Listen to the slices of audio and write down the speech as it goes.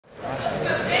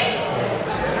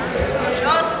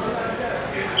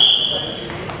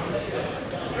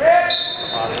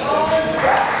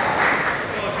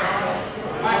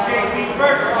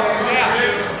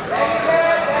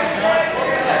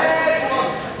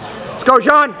Let's go,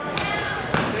 Jean.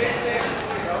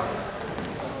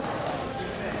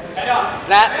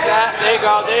 Snap, snap. There you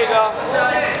go, there you go.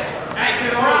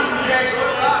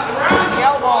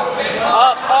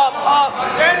 Up, up, up.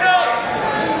 Stand up.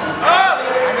 Up.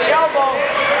 The elbow.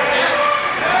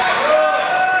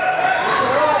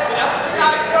 Get up to the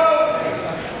side, go.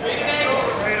 Make an angle.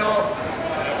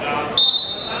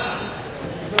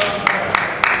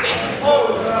 Take your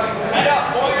pose. Head up,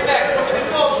 hold your neck. Look at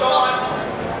this low, Sean.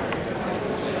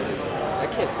 I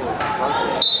can't see the front of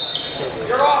it.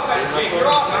 You're offense, Jake. You're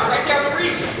offense. Right down the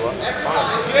reach. Every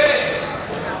time. Good.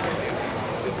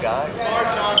 Good guy. Smart,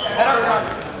 Sean. Head up, Sean.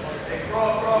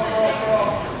 Roll.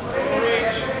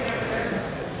 Reach.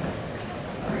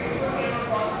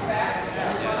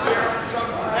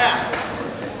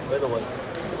 Little one.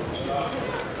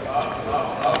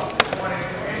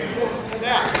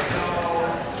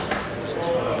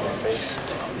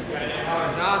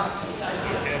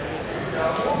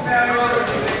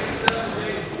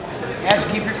 Yes,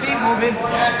 keep your feet moving.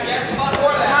 Yes, come on,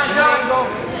 more of that. Come on, John.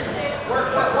 Work.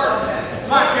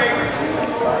 Come on, Jake.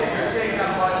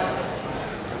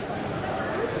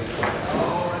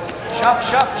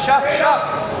 Shuck.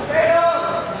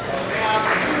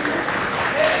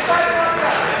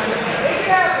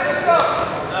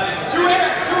 Two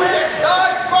hands.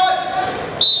 Nice, run.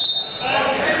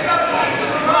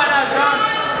 Come on now, John.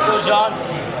 Go, John.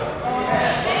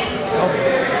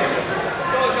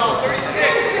 Go, Sean.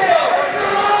 36.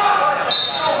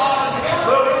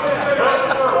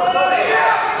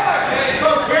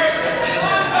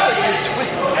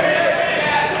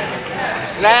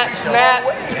 Snap.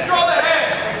 Control the head.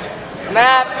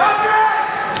 Snap.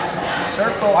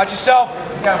 Circle. Watch yourself.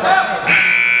 You got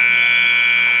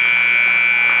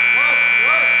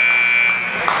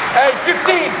Hey,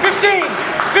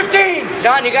 15.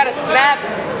 John, you gotta snap.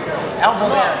 elbow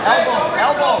there.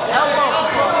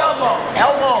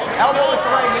 Elbow with the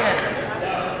right hand.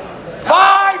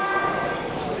 5.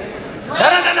 No.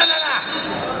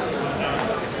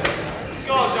 Let's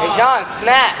go, Sean. Hey, John,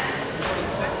 snap.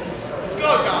 Let's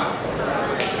go, Sean.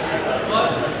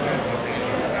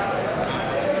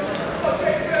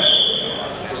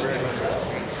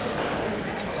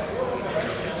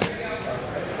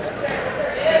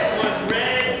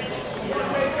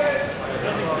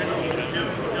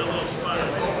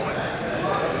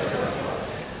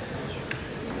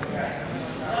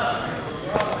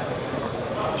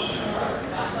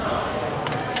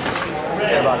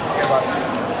 Care about it.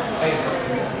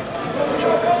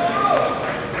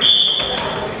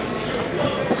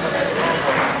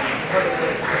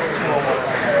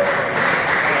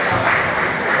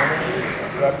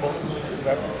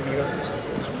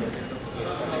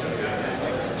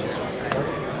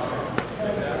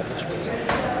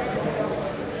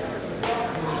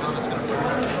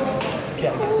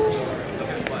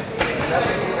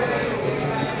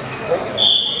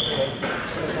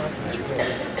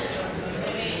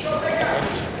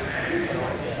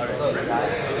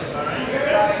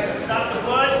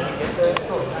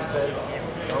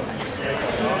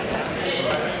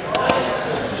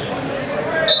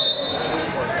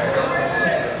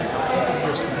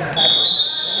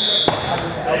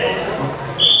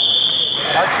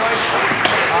 Our choice.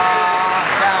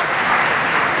 Down.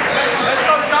 Let's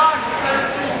go, John.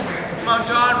 Come on,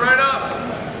 John. Right up.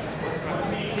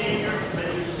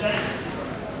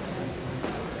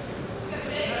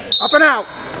 Up and out.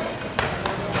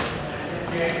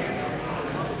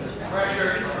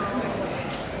 Pressure.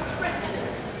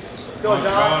 Let's go,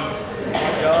 John.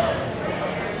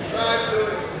 Drive to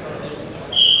it.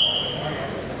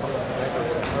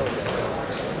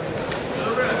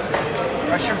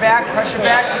 Pressure back. Put your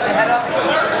head up.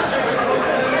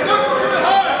 Circle to the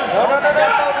heart. No, to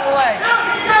the leg.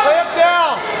 Play up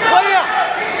down. Play up.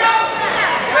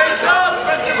 Face up.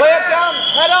 Play up down.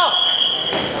 Head up.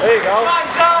 There you go. Come on,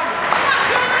 John.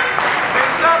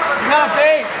 Face up. You got a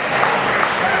base.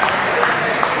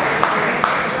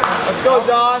 Let's go,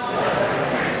 John.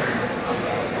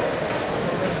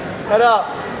 Head up.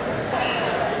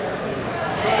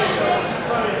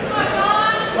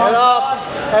 Head up.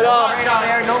 Head up. Cradle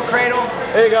there. No cradle.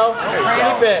 There you go.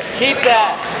 Keep it. Keep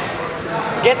that.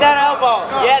 Get that elbow.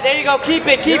 Yeah, there you go. Keep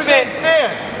it.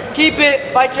 Stand. Keep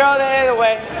it. Fight your other hand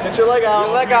away. Get your leg out.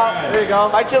 Your leg out. There you go.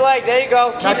 Fight your leg. There you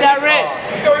go. Keep that wrist.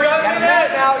 So we gotta do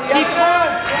that now. Keep. You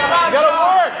gotta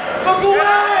work. Look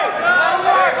away.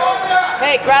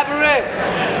 Hey, grab a wrist.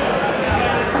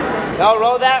 No,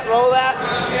 roll that. Roll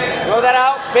that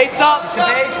out. Face up.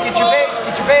 Get your base.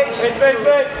 Base.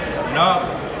 No.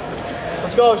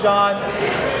 Let's go, John.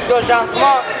 Let's go, John. Come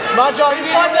on. Come on, John, you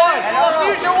slide the ankle out.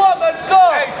 Use your one, let's go.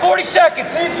 Hey, 40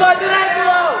 seconds. You slide the ankle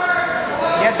out.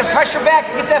 You have to pressure back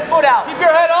and get that foot out. Keep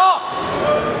your head up.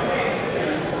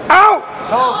 Out!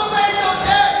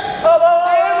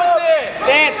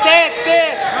 Stand.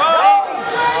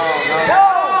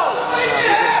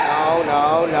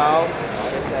 No.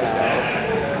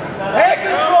 Head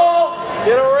control.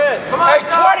 Get a wrist. Come on,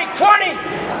 Hey, 20.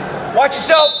 Watch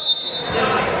yourself.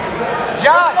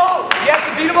 John, you have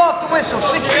to beat him off the whistle.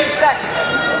 16 seconds.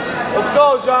 Let's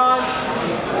go, John.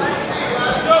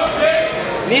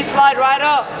 Knee slide right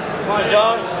up. Come on,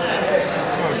 John.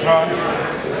 Let's go, John.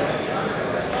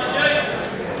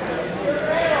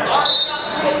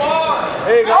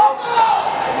 There you go.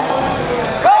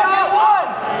 Go, get one.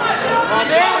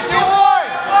 James, get one.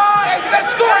 Hey, you gotta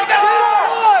score.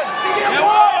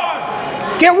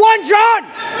 Get one, John!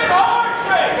 Get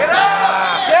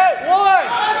one.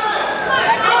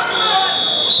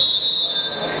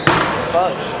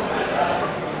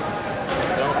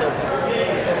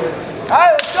 All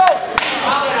right, let's go.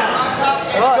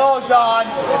 Let's go, John.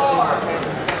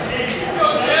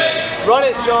 Run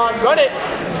it, John. Run it.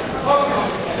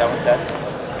 Is that what that?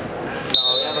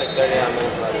 No, we have like 39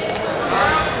 minutes left.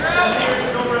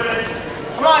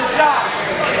 Come on, John.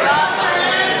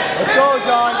 Let's go,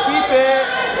 John. Keep it.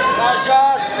 Come on,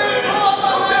 John.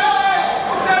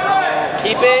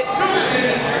 Keep it.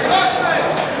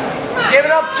 Giving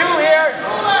up 2 here.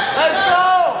 Let's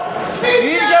go.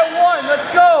 You need to get one. Let's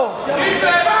go. Keep it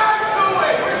back to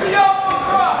it. Push the elbow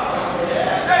across.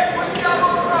 Jake, push the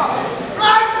elbow across.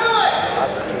 Drive to it.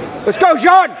 Let's go,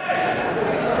 John!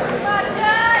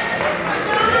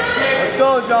 Let's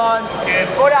go, John. Get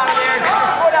your foot out of there. Get your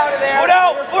foot out of there. Foot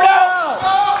out.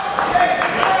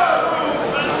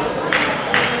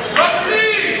 Drop the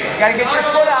knee. You gotta get your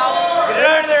foot out. Get it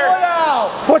out of there. Foot out.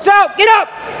 Foot's out! Get up!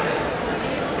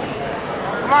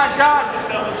 Come on, John.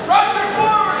 Structure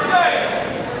forward, Jake.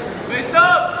 Face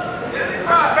up. Get in the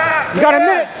crowd. Back. You got a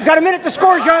minute. You got a minute to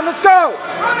score, John. Let's go!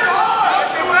 Run it hard.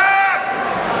 Get back.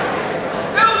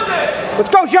 Bills it. Let's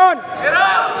go, John! Get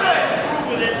up. Bills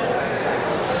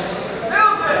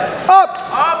it. Up!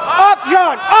 Up,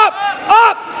 John! Up!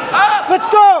 Let's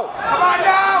go! Come on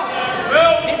now.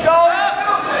 Keep going.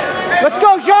 Bills it. Let's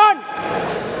go, John!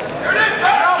 Here it is,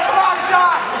 back. No, come on,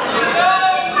 John.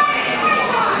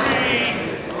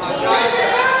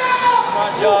 Come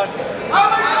on, John.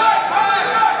 Other back.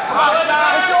 Come on,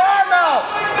 John. Get your arm out.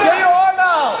 Get your arm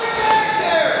out.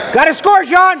 Gotta score,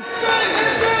 John!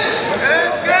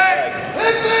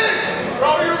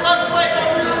 Throw your left leg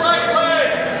over your right leg.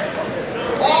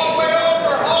 All the way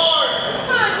over, hard.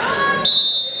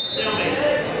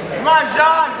 Come on,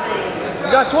 John.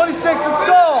 You got 26. Let's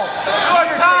go. Short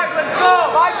time. Let's go.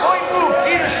 5-point move.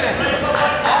 Peterson.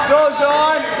 Let's go,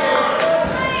 John.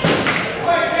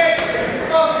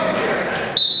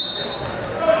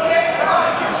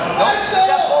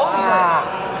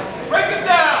 Break it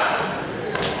down.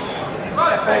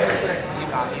 Step over.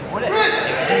 He would have. He was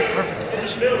in perfect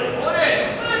position. Put it.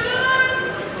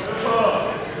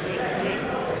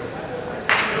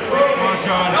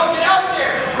 Now get out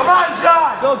there. Come on,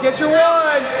 John. Go, get your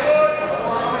one.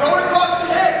 Going across the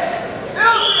head.